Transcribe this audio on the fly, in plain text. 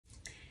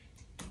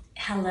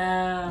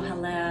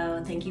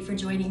Hello. Thank you for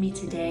joining me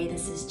today.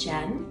 This is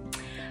Jen.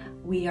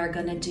 We are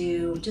gonna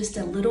do just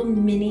a little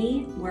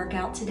mini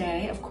workout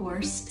today, of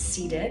course,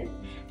 seated.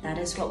 That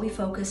is what we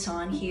focus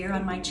on here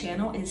on my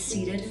channel, is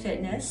seated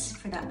fitness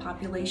for that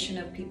population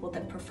of people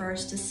that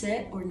prefers to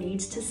sit or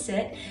needs to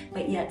sit,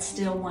 but yet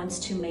still wants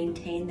to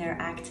maintain their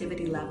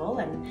activity level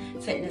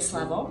and fitness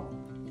level.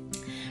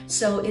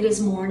 So it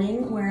is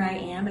morning where I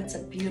am. It's a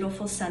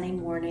beautiful sunny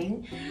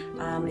morning.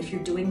 If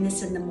you're doing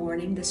this in the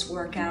morning, this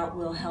workout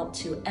will help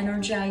to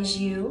energize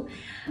you,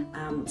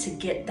 to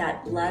get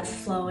that blood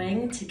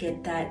flowing, to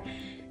get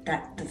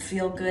the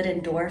feel-good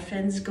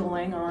endorphins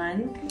going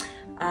on.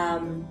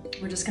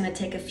 We're just gonna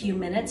take a few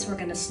minutes. We're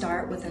gonna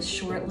start with a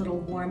short little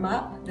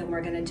warm-up, then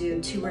we're gonna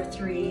do 2 or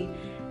 3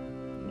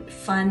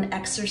 fun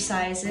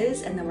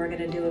exercises, and then we're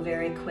gonna do a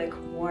very quick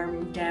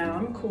warm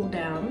down, cool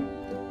down.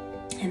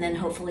 And then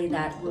hopefully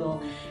that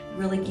will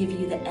really give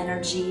you the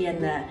energy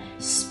and the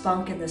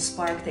spunk and the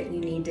spark that you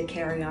need to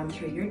carry on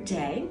through your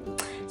day.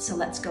 So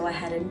let's go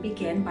ahead and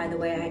begin. By the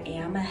way, I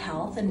am a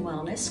health and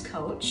wellness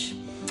coach.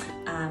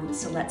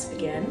 So let's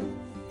begin.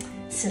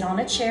 Sit on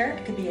a chair.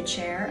 It could be a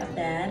chair, a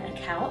bed, a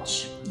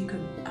couch. You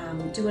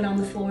could do it on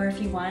the floor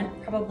if you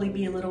want. Probably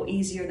be a little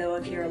easier though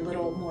if you're a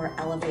little more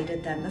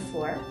elevated than the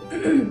floor.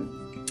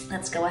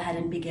 Let's go ahead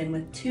and begin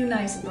with 2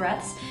 nice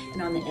breaths.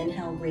 And on the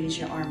inhale, raise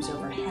your arms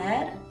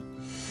overhead.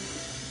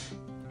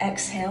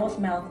 Exhale with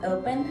mouth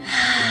open. You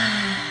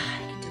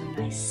can do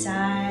a nice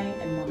sigh,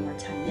 and one more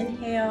time.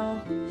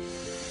 Inhale.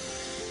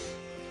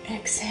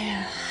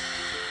 Exhale.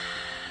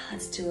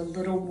 Let's do a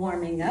little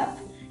warming up.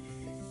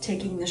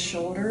 Taking the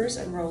shoulders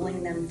and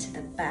rolling them to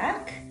the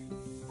back,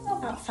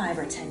 about 5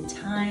 or 10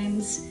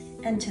 times,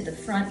 and to the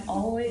front,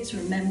 always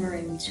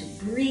remembering to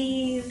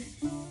breathe.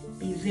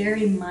 Be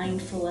very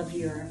mindful of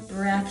your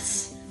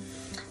breaths.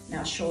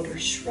 Now shoulder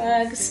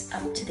shrugs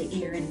up to the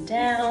ear and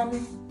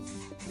down.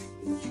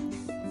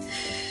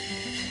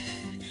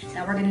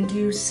 Now we're gonna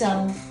do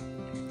some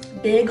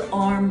big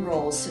arm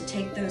rolls. So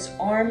take those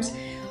arms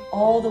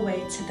all the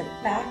way to the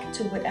back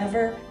to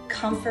whatever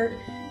comfort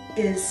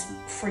is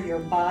for your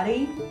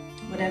body,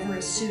 whatever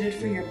is suited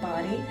for your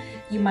body.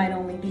 You might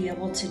only be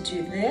able to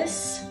do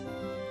this.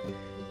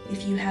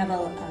 If you have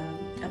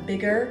a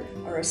bigger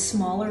or a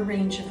smaller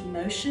range of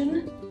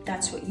motion,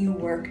 that's what you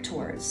work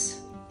towards.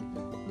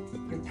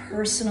 Your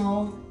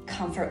personal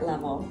comfort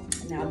level.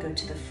 Now go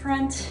to the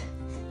front.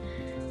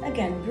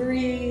 Again,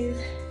 breathe.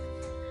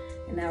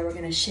 And now we're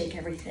gonna shake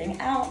everything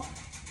out.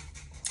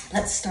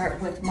 Let's start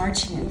with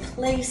marching in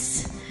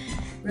place.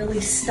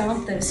 Really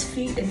stomp those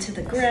feet into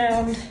the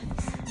ground.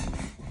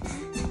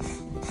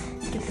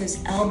 Get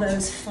those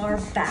elbows far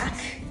back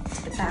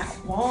to the back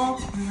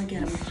wall. Really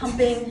get them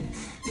pumping.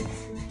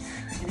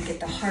 We're gonna get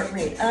the heart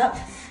rate up.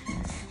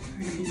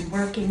 We're gonna be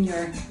working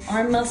your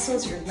arm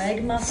muscles, your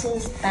leg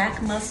muscles,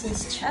 back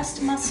muscles,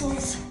 chest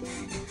muscles.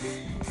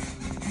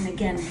 And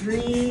again,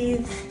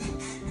 breathe.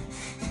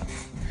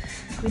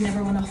 We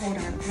never want to hold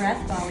our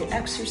breath while we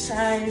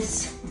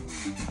exercise.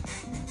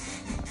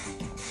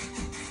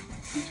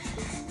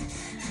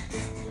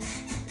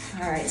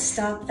 All right,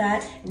 stop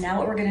that. Now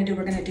what we're gonna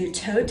do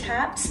toe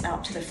taps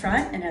out to the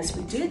front. And as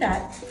we do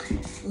that,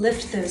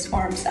 lift those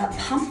arms up,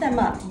 pump them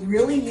up.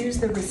 Really use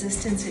the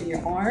resistance in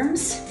your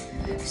arms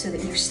so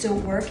that you're still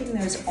working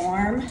those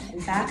arm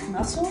and back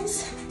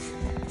muscles.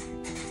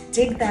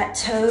 Dig that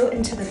toe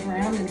into the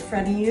ground in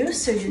front of you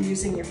so you're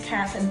using your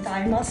calf and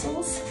thigh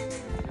muscles.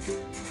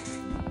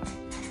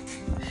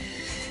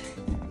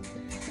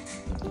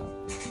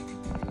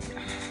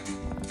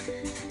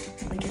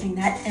 Getting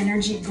that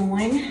energy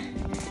going.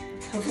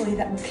 Hopefully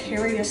that will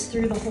carry us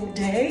through the whole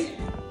day.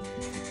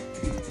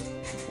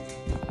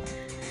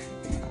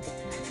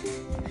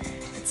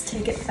 Let's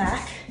take it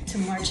back to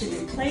marching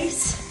in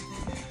place.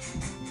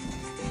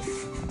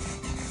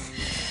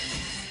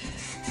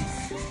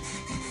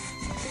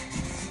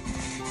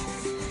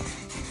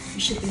 You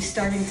should be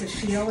starting to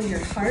feel your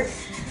heart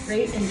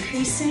rate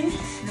increasing,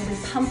 really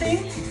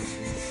pumping.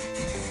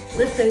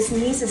 Lift those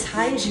knees as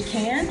high as you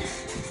can.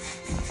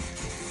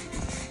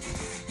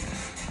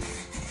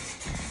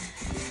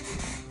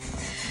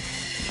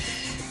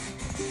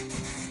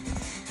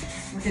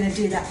 We're gonna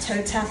do that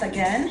toe tap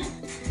again,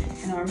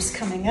 and arms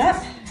coming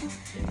up.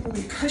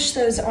 Really push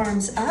those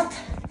arms up.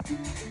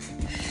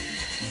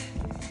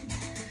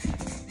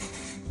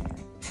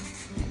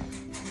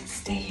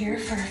 Stay here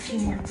for a few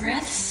more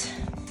breaths.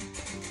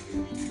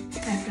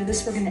 After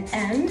this, we're gonna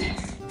end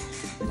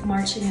with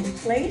marching in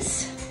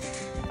place.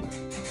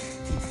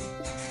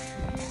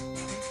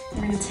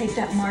 We're gonna take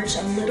that march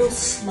a little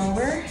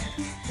slower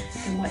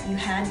than what you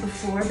had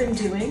before been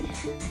doing.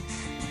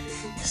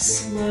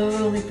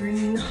 Slowly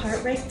bringing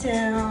heart rate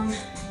down.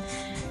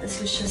 This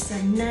was just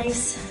a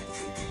nice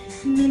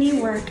mini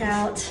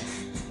workout.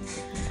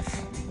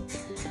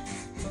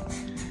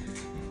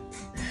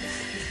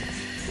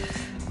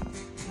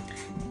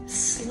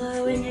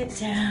 Slowing it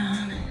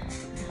down.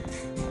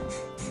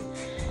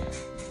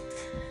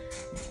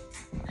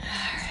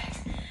 All right,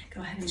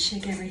 go ahead and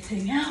shake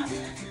everything out.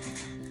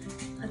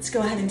 Let's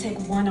go ahead and take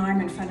one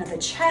arm in front of the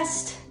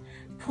chest.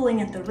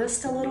 pulling at the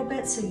wrist a little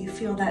bit so you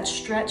feel that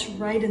stretch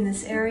right in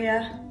this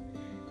area.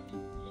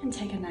 And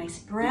take a nice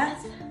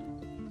breath.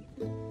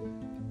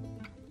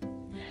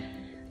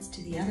 Let's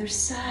do the other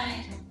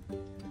side.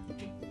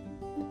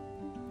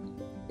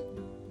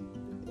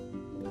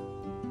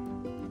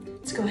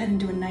 Let's go ahead and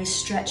do a nice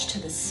stretch to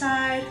the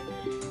side.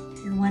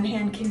 Your one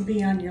hand can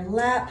be on your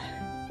lap.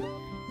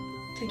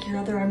 Take your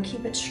other arm,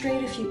 keep it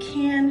straight if you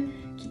can.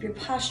 Keep your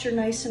posture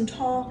nice and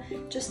tall.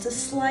 Just a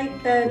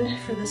slight bend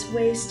for this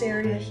waist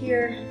area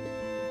here.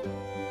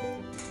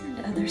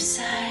 And other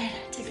side,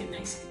 take a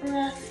nice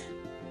breath.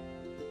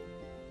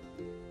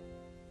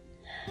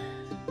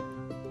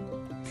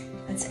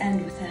 Let's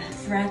end with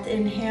a breath.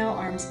 Inhale,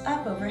 arms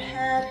up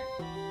overhead.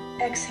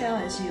 Exhale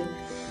as you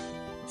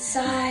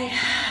sigh.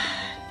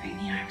 Bring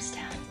the arms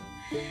down.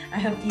 I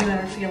hope you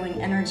are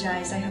feeling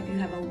energized. I hope you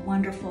have a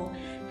wonderful,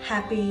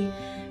 happy,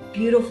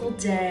 beautiful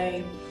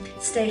day.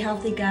 Stay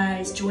healthy,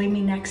 guys. Join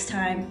me next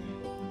time.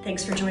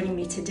 Thanks for joining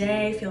me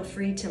today. Feel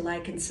free to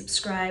like and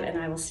subscribe,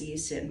 and I will see you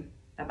soon.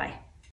 Bye-bye.